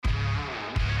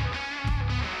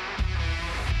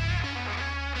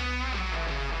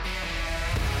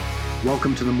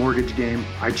Welcome to the mortgage game.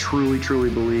 I truly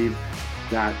believe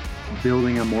that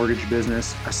building a mortgage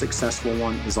business, a successful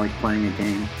one, is like playing a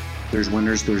game. There's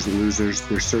winners, there's losers,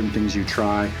 there's certain things you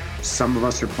try. Some of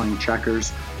us are playing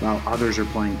checkers while others are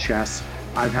playing chess.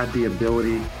 I've had the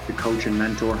ability to coach and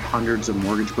mentor hundreds of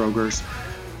mortgage brokers.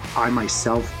 I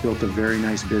myself built a very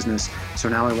nice business. So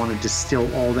now I want to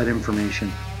distill all that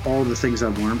information, all the things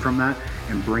I've learned from that,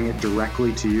 and bring it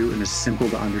directly to you in a simple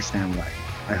to understand way.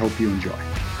 I hope you enjoy.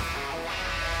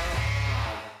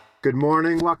 Good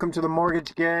morning. Welcome to the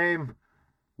mortgage game.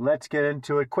 Let's get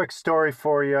into it. Quick story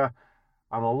for you.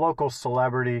 I'm a local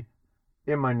celebrity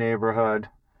in my neighborhood.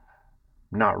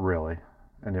 Not really.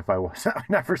 And if I was, I would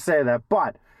never say that,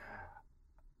 but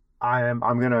I'm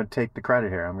going to take the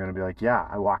credit here. I'm going to be like, yeah,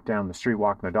 I walk down the street,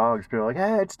 walking the dogs. People are like,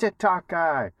 hey, it's TikTok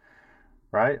guy,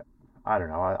 right? I don't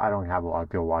know. I don't have a lot of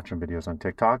people watching videos on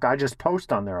TikTok. I just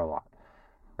post on there a lot,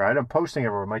 right? I'm posting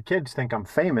everywhere. My kids think I'm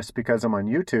famous because I'm on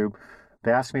YouTube. They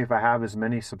ask me if I have as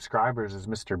many subscribers as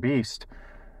Mr. Beast.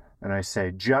 And I say,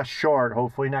 just short.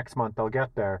 Hopefully next month I'll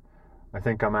get there. I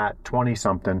think I'm at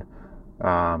 20-something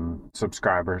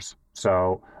subscribers.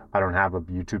 So I don't have a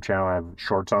YouTube channel. I have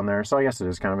shorts on there. So I guess it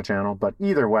is kind of a channel. But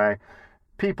either way,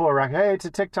 people are like, hey, it's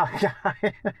a TikTok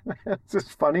guy. It's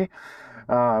just funny.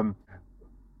 But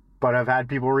I've had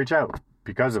people reach out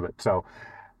because of it. So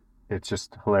it's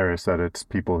just hilarious that it's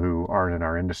people who aren't in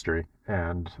our industry.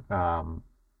 And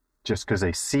just because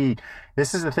they see,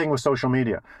 this is the thing with social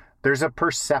media. There's a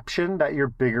perception that you're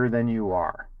bigger than you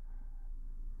are,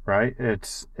 right?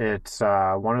 It's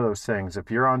one of those things.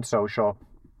 If you're on social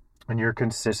and you're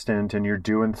consistent and you're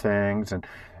doing things and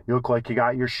you look like you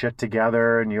got your shit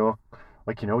together and you look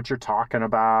like you know what you're talking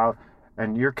about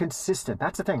and you're consistent.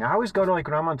 That's the thing. I always go to, like,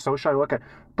 when I'm on social, I look at,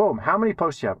 boom, how many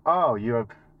posts you have? Oh, you have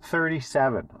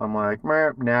 37. I'm like,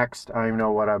 next. I don't even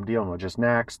know what I'm dealing with. Just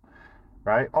next.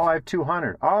 Right? Oh, I have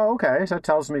 200. Oh, okay. So that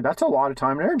tells me that's a lot of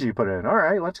time and energy you put in. All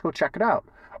right, let's go check it out.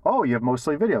 Oh, you have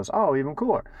mostly videos. Oh, even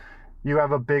cooler. You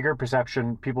have a bigger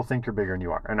perception. People think you're bigger than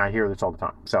you are. And I hear this all the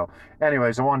time. So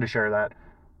anyways, I wanted to share that.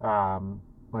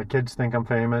 My kids think I'm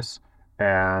famous,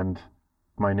 and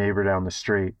my neighbor down the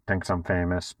street thinks I'm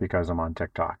famous because I'm on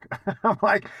TikTok. I'm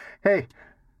like, hey,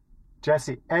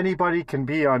 Jesse, anybody can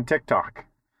be on TikTok.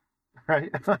 Right?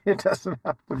 It doesn't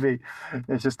have to be.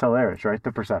 It's just hilarious, right?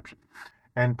 The perception.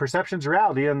 And perception's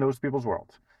reality in those people's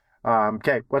worlds.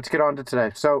 Okay, let's get on to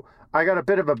today. So I got a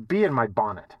bit of a bee in my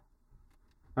bonnet.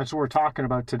 That's what we're talking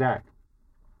about today.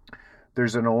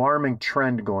 There's an alarming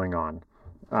trend going on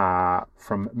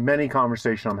from many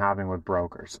conversations I'm having with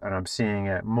brokers. And I'm seeing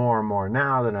it more and more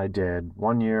now than I did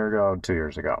 1 year ago, 2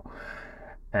 years ago.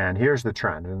 And here's the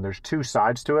trend. And there's two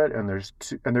sides to it, and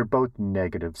they're both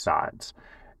negative sides.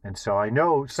 And so I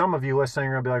know some of you listening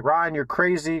are going to be like, Ryan, you're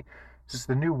crazy. This is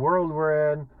the new world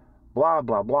we're in. Blah,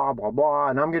 blah, blah, blah, blah.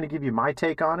 And I'm going to give you my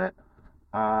take on it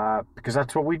because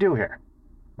that's what we do here.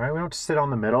 Right? We don't sit on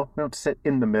the middle. We don't sit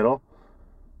in the middle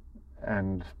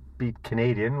and be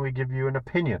Canadian. We give you an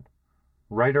opinion.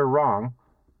 Right or wrong,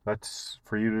 that's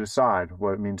for you to decide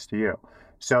what it means to you.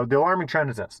 So the alarming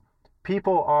trend is this.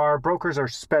 Brokers are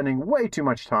spending way too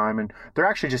much time, and they're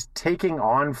actually just taking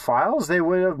on files they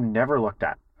would have never looked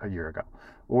at a year ago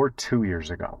or 2 years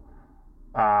ago.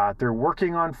 They're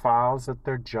working on files that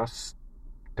they're just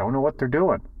don't know what they're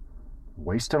doing,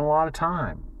 wasting a lot of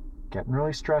time, getting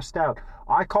really stressed out.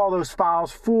 I call those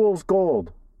files fool's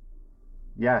gold.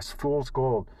 Yes, fool's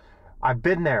gold. I've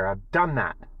been there. I've done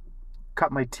that.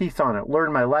 Cut my teeth on it,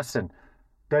 learned my lesson,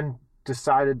 then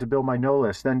decided to build my no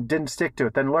list, then didn't stick to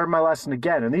it, then learned my lesson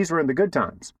again. And these were in the good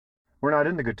times. We're not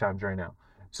in the good times right now.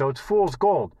 So it's fool's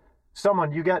gold.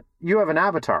 You have an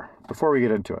avatar. Before we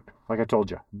get into it, like I told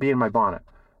you, be in my bonnet.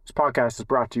 This podcast is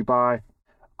brought to you by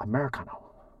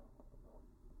Americano.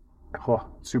 Oh,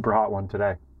 super hot one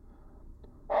today.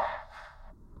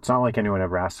 It's not like anyone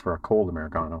ever asked for a cold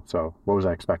Americano. So what was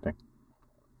I expecting?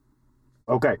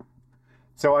 Okay.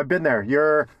 So I've been there.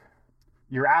 Your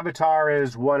avatar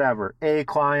is whatever, A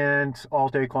client,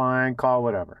 Alt A client, call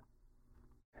whatever.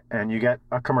 And you get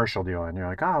a commercial deal and you're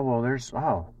like,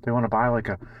 they want to buy like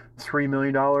a $3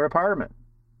 million apartment.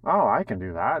 Oh, I can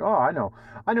do that. Oh, I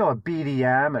know a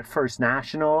BDM at First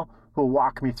National who'll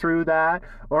walk me through that.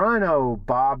 Or I know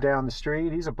Bob down the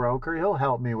street. He's a broker. He'll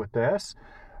help me with this.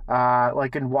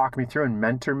 And walk me through and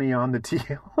mentor me on the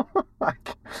deal.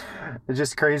 It's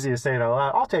just crazy to say it out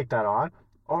loud. I'll take that on.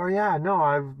 Or yeah, no,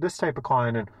 I've this type of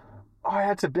client, and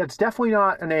that's definitely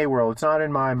not an A world. It's not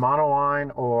in my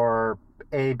monoline or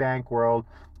A bank world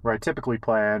where I typically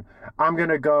plan. I'm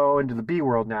gonna go into the B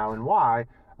world now, and why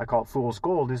I call it fool's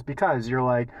gold is because you're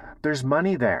like, there's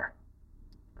money there.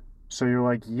 So you're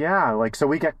like, yeah, like, so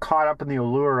we get caught up in the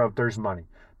allure of there's money.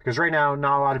 Because right now,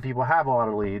 not a lot of people have a lot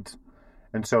of leads.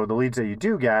 And so the leads that you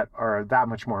do get are that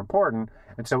much more important.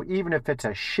 And so even if it's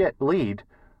a shit lead,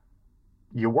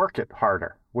 you work it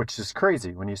harder, which is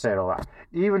crazy when you say it a lot.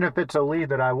 Even if it's a lead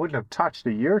that I wouldn't have touched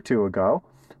a year or two ago,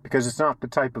 because it's not the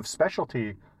type of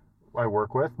specialty I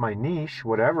work with, my niche,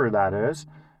 whatever that is,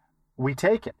 we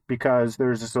take it because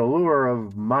there's this allure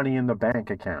of money in the bank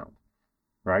account,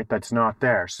 right? That's not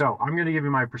there. So I'm going to give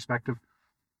you my perspective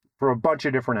for a bunch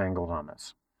of different angles on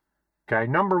this. Okay,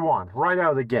 number one, right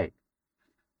out of the gate,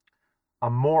 a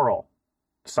moral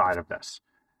side of this.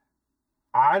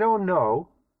 I don't know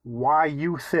why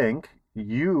you think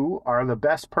you are the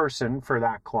best person for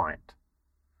that client.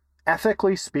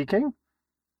 Ethically speaking,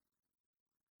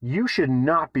 you should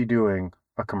not be doing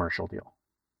a commercial deal.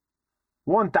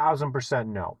 1000%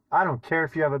 no. I don't care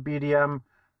if you have a BDM.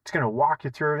 It's going to walk you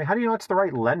through everything. How do you know it's the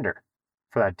right lender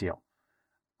for that deal?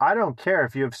 I don't care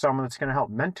if you have someone that's going to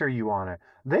help mentor you on it.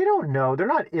 They don't know. They're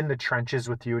not in the trenches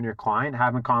with you and your client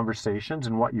having conversations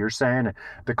and what you're saying and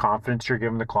the confidence you're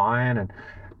giving the client,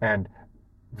 and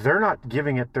they're not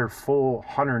giving it their full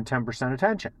 110%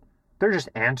 attention. They're just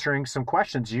answering some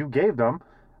questions you gave them.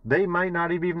 They might not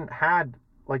have even had,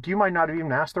 like, you might not have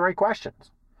even asked the right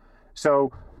questions.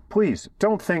 So please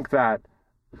don't think that,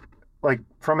 like,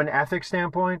 from an ethics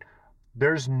standpoint,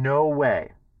 there's no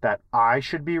way that I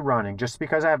should be running, just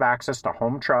because I have access to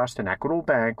Home Trust and Equitable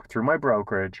Bank through my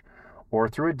brokerage or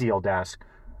through a deal desk,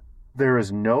 there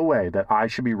is no way that I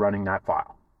should be running that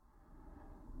file.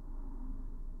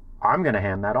 I'm going to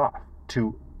hand that off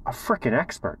to a freaking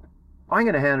expert. I'm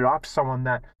going to hand it off to someone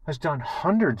that has done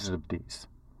hundreds of these.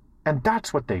 And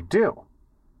that's what they do.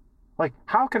 Like,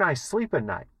 how can I sleep at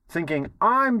night thinking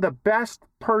I'm the best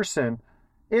person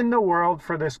in the world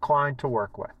for this client to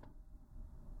work with?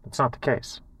 That's not the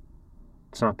case.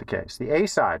 It's not the case. The A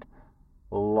side,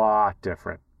 a lot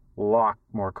different, a lot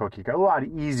more cookie cutter, a lot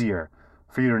easier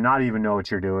for you to not even know what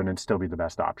you're doing and still be the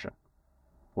best option.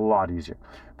 A lot easier.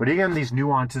 But again, these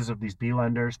nuances of these B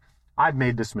lenders, I've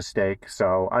made this mistake,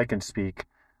 so I can speak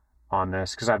on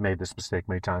this because I've made this mistake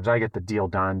many times. I get the deal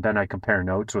done, then I compare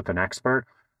notes with an expert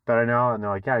that I know, and they're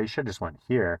like, yeah, you should have just went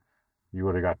here. You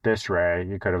would have got this rate.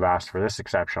 You could have asked for this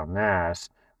exception on this.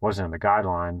 Wasn't in the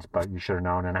guidelines, but you should have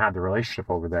known and had the relationship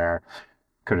over there.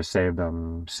 Could have saved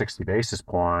them 60 basis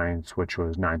points, which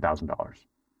was $9,000.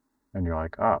 And you're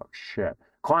like, oh, shit.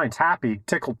 Client's happy,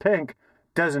 tickled pink,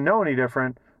 doesn't know any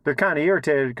different. They're kind of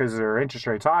irritated because their interest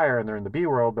rate's higher and they're in the B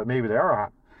world, but maybe they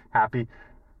are happy.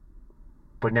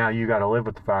 But now you got to live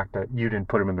with the fact that you didn't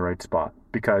put them in the right spot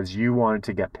because you wanted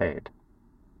to get paid.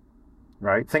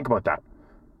 Right? Think about that.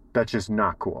 That's just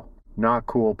not cool. Not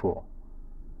cool pool.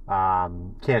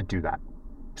 Can't do that.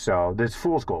 So this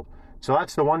fool's gold. So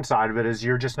that's the one side of it, is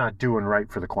you're just not doing right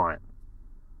for the client.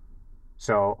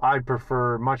 So I'd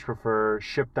much prefer,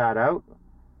 ship that out,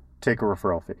 take a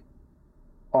referral fee.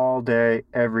 All day,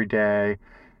 every day,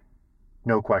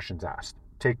 no questions asked.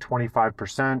 Take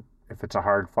 25% if it's a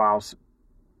hard file.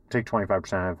 Take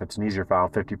 25% if it's an easier file,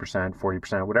 50%,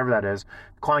 40%, whatever that is.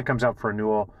 The client comes up for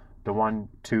renewal, the 1,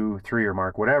 2, 3-year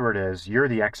mark, whatever it is, you're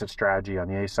the exit strategy on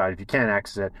the A side. If you can't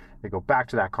exit, they go back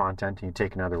to that content and you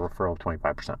take another referral of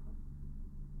 25%.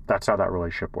 That's how that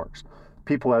relationship works.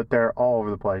 People out there all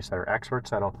over the place that are experts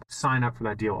that'll sign up for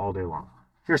that deal all day long.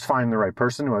 Here's finding the right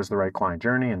person who has the right client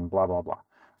journey and blah, blah, blah.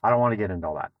 I don't want to get into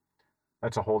all that.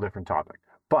 That's a whole different topic.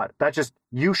 But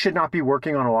you should not be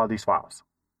working on a lot of these files.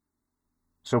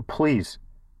 So please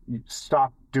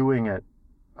stop doing it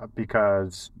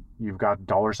because you've got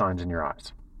dollar signs in your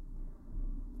eyes.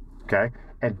 Okay?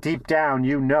 And deep down,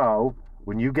 you know,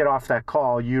 when you get off that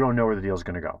call, you don't know where the deal's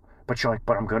going to go. But you're like,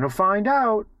 but I'm going to find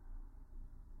out.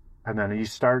 And then you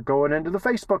start going into the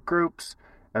Facebook groups,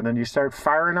 and then you start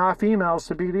firing off emails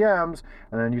to BDMs,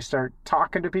 and then you start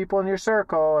talking to people in your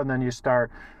circle, and then you start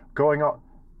going out.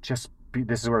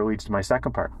 This is where it leads to my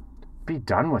second part. Be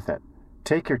done with it.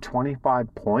 Take your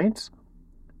 25 points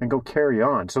and go carry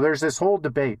on. So there's this whole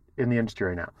debate in the industry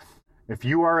right now. If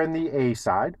you are in the A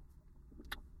side,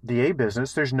 the A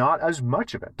business, there's not as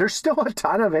much of it. There's still a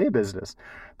ton of A business.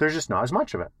 There's just not as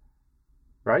much of it,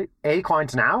 right? A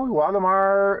clients now, a lot of them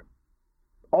are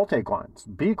Alt-A clients,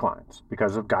 B clients,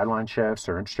 because of guideline shifts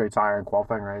or interest rates higher and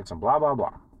qualifying rates and blah, blah,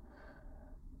 blah.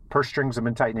 Purse strings have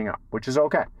been tightening up, which is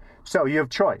okay. So you have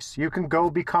choice. You can go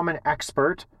become an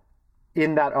expert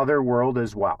in that other world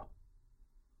as well,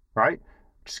 right?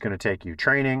 Just going to take you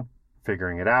training,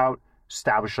 figuring it out,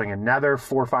 establishing another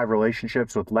 4 or 5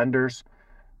 relationships with lenders,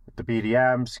 with the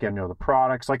BDMs, getting to know the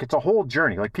products. Like, it's a whole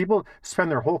journey. Like, people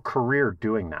spend their whole career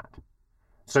doing that.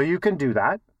 So you can do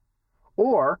that,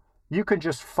 or You can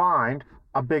just find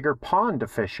a bigger pond to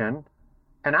fish in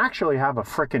and actually have a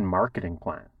freaking marketing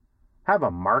plan. Have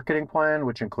a marketing plan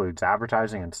which includes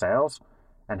advertising and sales,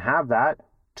 and have that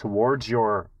towards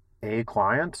your A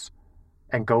clients,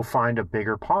 and go find a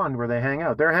bigger pond where they hang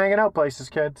out. They're hanging out places,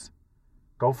 kids.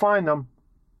 Go find them.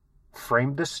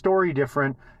 Frame the story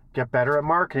different. Get better at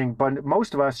marketing. But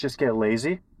most of us just get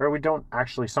lazy, or we don't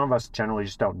actually, some of us generally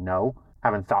just don't know,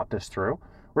 haven't thought this through.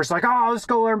 We're just like, oh, let's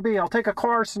go learn B. I'll take a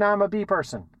course and now I'm a B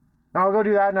person. And I'll go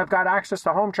do that, and I've got access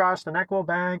to Home Trust and Equitable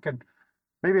Bank and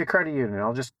maybe a credit union.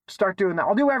 I'll just start doing that.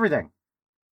 I'll do everything.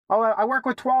 I work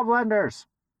with 12 lenders.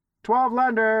 12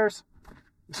 lenders.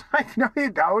 It's like, no, you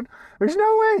don't. There's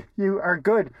no way you are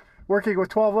good working with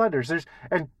 12 lenders.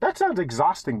 And that sounds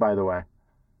exhausting, by the way.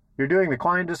 You're doing the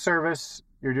client a service.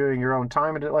 You're doing your own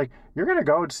time. And like, you're going to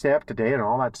go and stay up to date and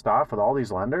all that stuff with all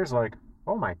these lenders. Like,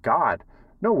 oh my God.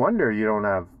 No wonder you don't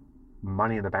have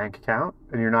money in the bank account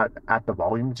and you're not at the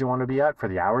volumes you want to be at for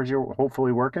the hours you're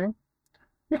hopefully working.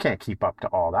 You can't keep up to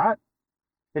all that.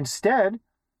 Instead,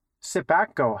 sit back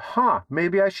and go,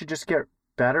 maybe I should just get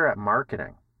better at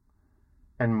marketing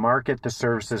and market the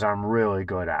services I'm really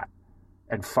good at,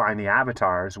 and find the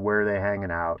avatars, where are they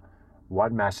hanging out,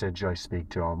 what message do I speak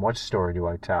to them, what story do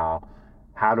I tell,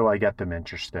 how do I get them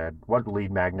interested, what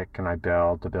lead magnet can I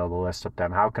build to build a list of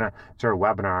them, is there a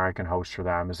webinar I can host for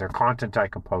them, is there content I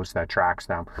can post that tracks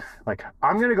them? Like,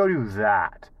 I'm going to go do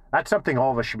that. That's something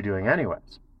all of us should be doing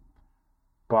anyways.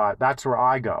 But that's where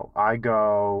I go. I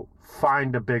go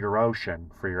find a bigger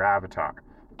ocean for your avatar.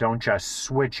 Don't just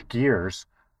switch gears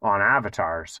on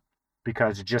avatars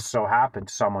because it just so happened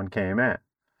someone came in.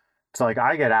 It's like,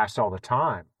 I get asked all the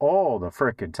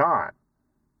freaking time,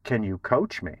 can you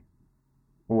coach me?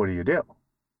 What do you do?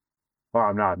 Well,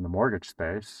 I'm not in the mortgage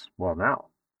space. Well, no,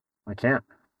 I can't.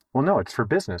 Well, no, it's for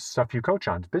business. Stuff you coach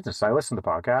on is business. I listen to the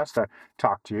podcast, I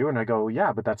talk to you, and I go,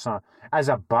 yeah, but that's not, as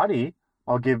a buddy,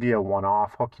 I'll give you a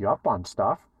one-off, hook you up on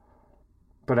stuff.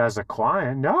 But as a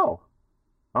client, no.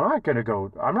 I'm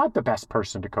not the best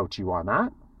person to coach you on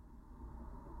that.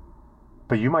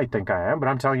 But you might think I am, but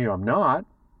I'm telling you I'm not.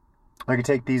 I could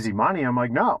take the easy money. I'm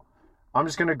like, no. I'm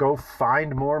just going to go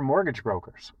find more mortgage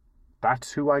brokers.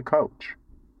 That's who I coach.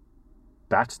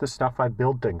 That's the stuff I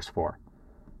build things for.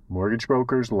 Mortgage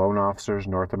brokers, loan officers,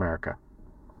 North America.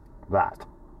 That.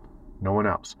 No one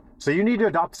else. So you need to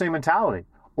adopt the same mentality.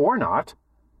 Or not.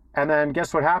 And then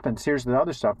guess what happens? Here's the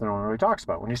other stuff that no one really talks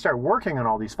about. When you start working on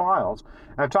all these files,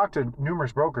 and I've talked to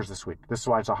numerous brokers this week. This is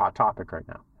why it's a hot topic right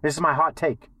now. This is my hot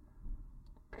take.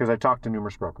 Because I talked to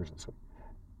numerous brokers this week.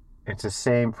 It's the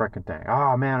same freaking thing.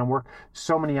 Oh man, I'm working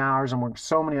so many hours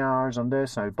on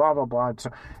this, and blah, blah, blah.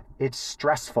 So it's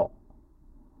stressful.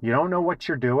 You don't know what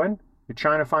you're doing. You're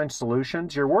trying to find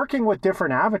solutions. You're working with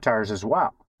different avatars as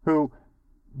well, who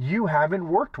you haven't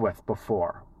worked with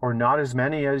before, or not as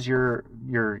many as your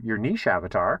niche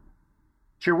avatar.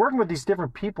 So you're working with these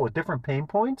different people with different pain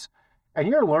points, and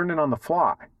you're learning on the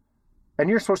fly. And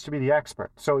you're supposed to be the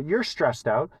expert. So you're stressed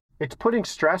out. It's putting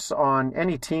stress on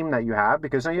any team that you have,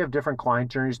 because now you have different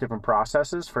client journeys, different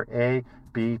processes for A,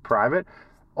 B, private.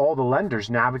 All the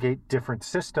lenders navigate different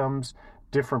systems,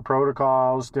 different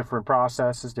protocols, different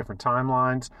processes, different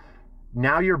timelines.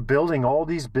 Now you're building all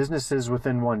these businesses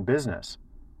within one business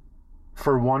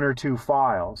for one or two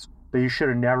files that you should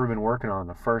have never been working on in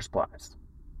the first place.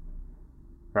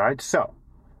 Right? So,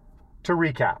 to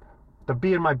recap, the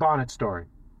bee in my bonnet story.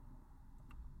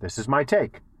 This is my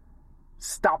take.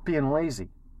 Stop being lazy.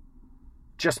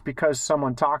 Just because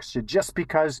someone talks to you, just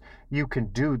because you can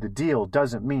do the deal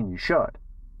doesn't mean you should.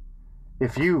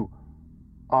 If you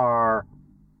are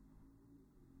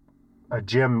a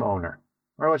gym owner,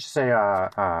 or let's just say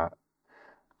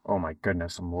oh my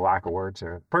goodness, I'm lack of words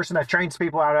here. Person that trains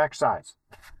people how to exercise.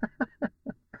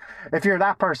 If you're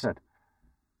that person,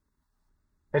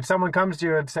 and someone comes to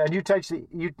you and says,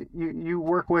 you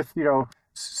work with,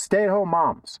 stay-at-home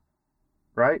moms,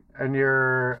 right? And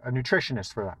you're a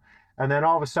nutritionist for them. And then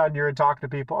all of a sudden you're talking to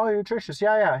people, oh, you're a nutritionist.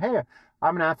 Yeah. Hey,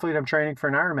 I'm an athlete. I'm training for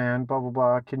an Ironman, blah, blah,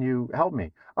 blah. Can you help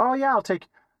me? Oh yeah, I'll take,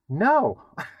 no,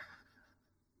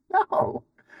 no,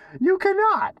 you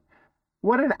cannot.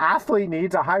 What an athlete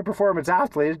needs, a high performance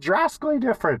athlete, is drastically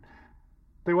different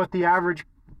than what the average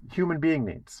human being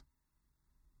needs,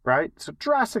 right? So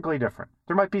drastically different.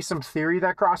 There might be some theory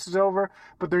that crosses over,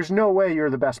 but there's no way you're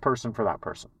the best person for that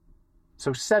person.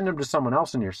 So send them to someone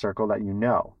else in your circle that you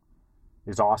know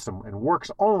is awesome and works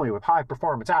only with high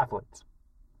performance athletes,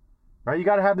 right? You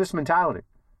got to have this mentality.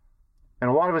 And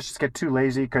a lot of us just get too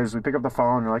lazy because we pick up the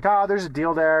phone and we're like, oh, there's a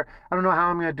deal there. I don't know how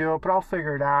I'm going to do it, but I'll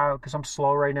figure it out because I'm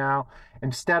slow right now.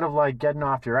 Instead of like getting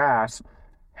off your ass,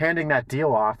 handing that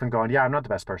deal off and going, yeah, I'm not the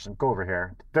best person. Go over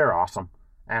here. They're awesome.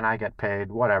 And I get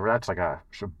paid, whatever. That's like a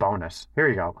bonus. Here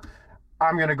you go.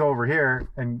 I'm going to go over here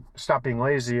and stop being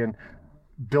lazy and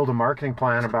build a marketing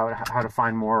plan about how to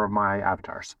find more of my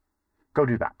avatars. Go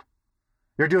do that.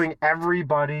 You're doing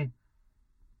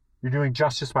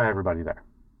justice by everybody there.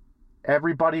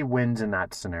 Everybody wins in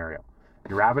that scenario.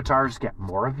 Your avatars get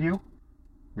more of you.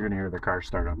 You're going to hear the car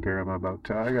start up here. I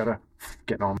got to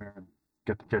get home here and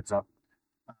get the kids up.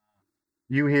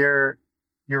 You hear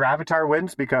your avatar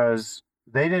wins because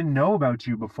they didn't know about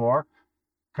you before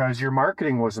because your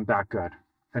marketing wasn't that good.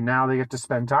 And now they get to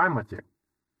spend time with you.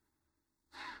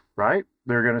 Right?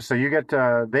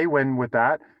 They win with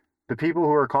that. The people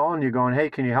who are calling you going, hey,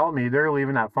 can you help me? They're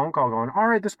leaving that phone call going, all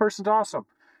right, this person's awesome.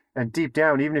 And deep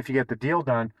down, even if you get the deal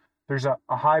done, there's a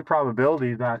high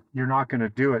probability that you're not going to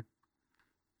do it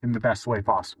in the best way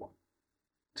possible.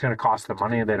 It's going to cost them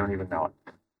money and they don't even know it.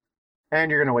 And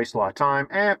you're going to waste a lot of time.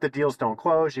 And if the deals don't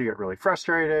close, you get really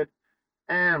frustrated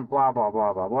and blah, blah,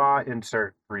 blah, blah, blah.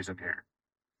 Insert reason here.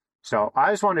 So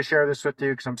I just wanted to share this with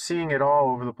you because I'm seeing it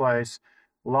all over the place.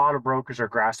 A lot of brokers are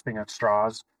grasping at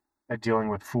straws at dealing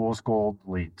with fool's gold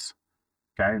leads,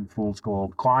 okay, and fool's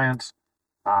gold clients,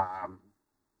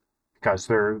 because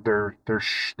their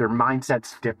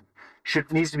mindset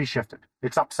needs to be shifted.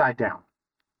 It's upside down.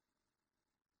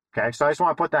 Okay, so I just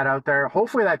want to put that out there.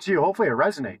 Hopefully that's you. Hopefully it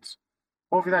resonates.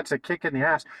 Hopefully that's a kick in the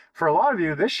ass. For a lot of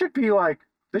you, this should be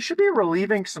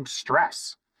relieving some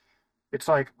stress. It's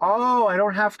like, oh, I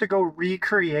don't have to go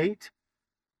recreate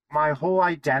my whole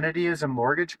identity as a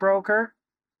mortgage broker.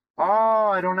 Oh,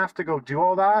 I don't have to go do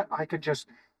all that. I could just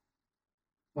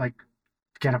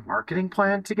get a marketing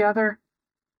plan together.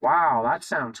 Wow, that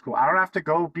sounds cool. I don't have to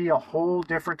go be a whole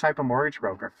different type of mortgage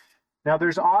broker. Now,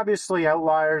 there's obviously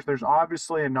outliers. There's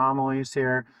obviously anomalies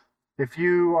here. If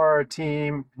you are a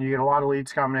team, you get a lot of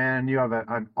leads coming in, you have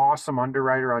an awesome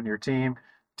underwriter on your team,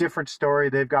 different story.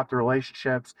 They've got the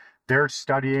relationships. They're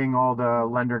studying all the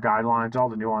lender guidelines, all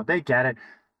the nuance. They get it.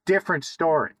 Different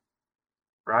story,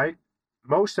 right?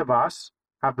 Most of us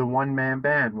have the one-man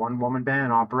band, one-woman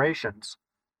band operations,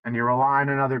 and you're relying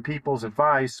on other people's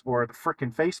advice or the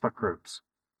freaking Facebook groups,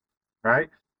 right?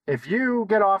 If you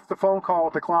get off the phone call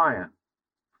with the client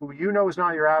who you know is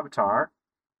not your avatar,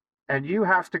 and you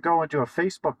have to go into a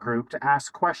Facebook group to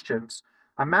ask questions,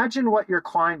 imagine what your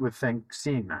client would think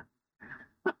seeing that.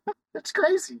 It's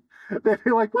crazy. They'd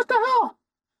be like, what the hell?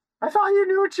 I thought you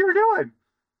knew what you were doing.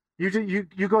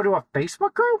 You go to a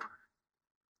Facebook group?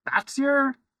 That's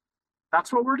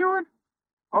what we're doing?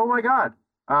 Oh my God.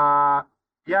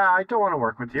 Yeah, I don't want to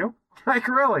work with you. Like,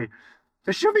 really?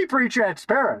 It should be pretty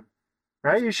transparent,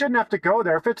 right? You shouldn't have to go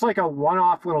there. If it's like a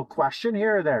one-off little question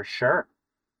here or there, sure.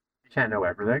 You can't know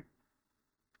everything.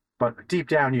 But deep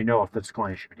down, you know if this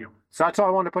client should be doing. So that's all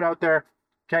I want to put out there.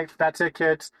 Okay, that's it,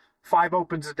 kids. 5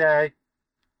 opens a day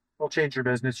will change your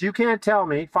business. You can't tell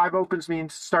me 5 opens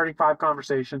means starting 5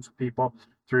 conversations with people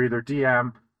through either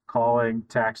DM, calling,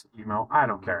 text, email. I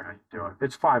don't care how you do it.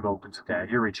 It's 5 opens a day.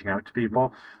 You're reaching out to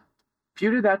people. If you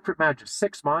did that for imagine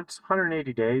 6 months,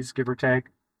 180 days, give or take,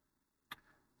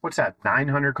 what's that,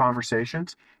 900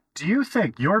 conversations? Do you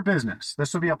think your business,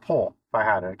 this would be a poll if I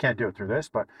had it, I can't do it through this,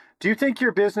 but do you think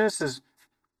your business is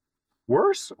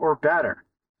worse or better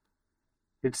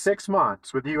in 6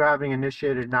 months with you having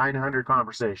initiated 900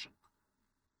 conversations?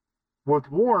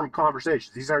 With warm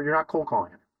conversations. You're not cold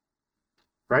calling it.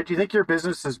 Right? Do you think your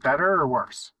business is better or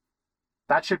worse?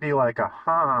 That should be like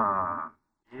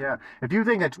yeah. If you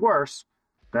think it's worse,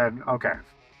 then okay,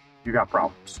 you got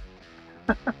problems.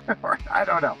 I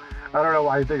don't know. I don't know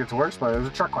why you think it's worse, but it was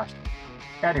a trick question.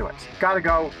 Anyways, gotta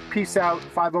go. Peace out.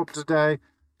 5 opens a day.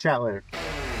 Chat later.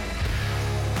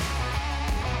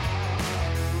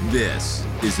 This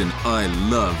is an I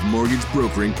Love Mortgage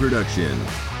Brokering production.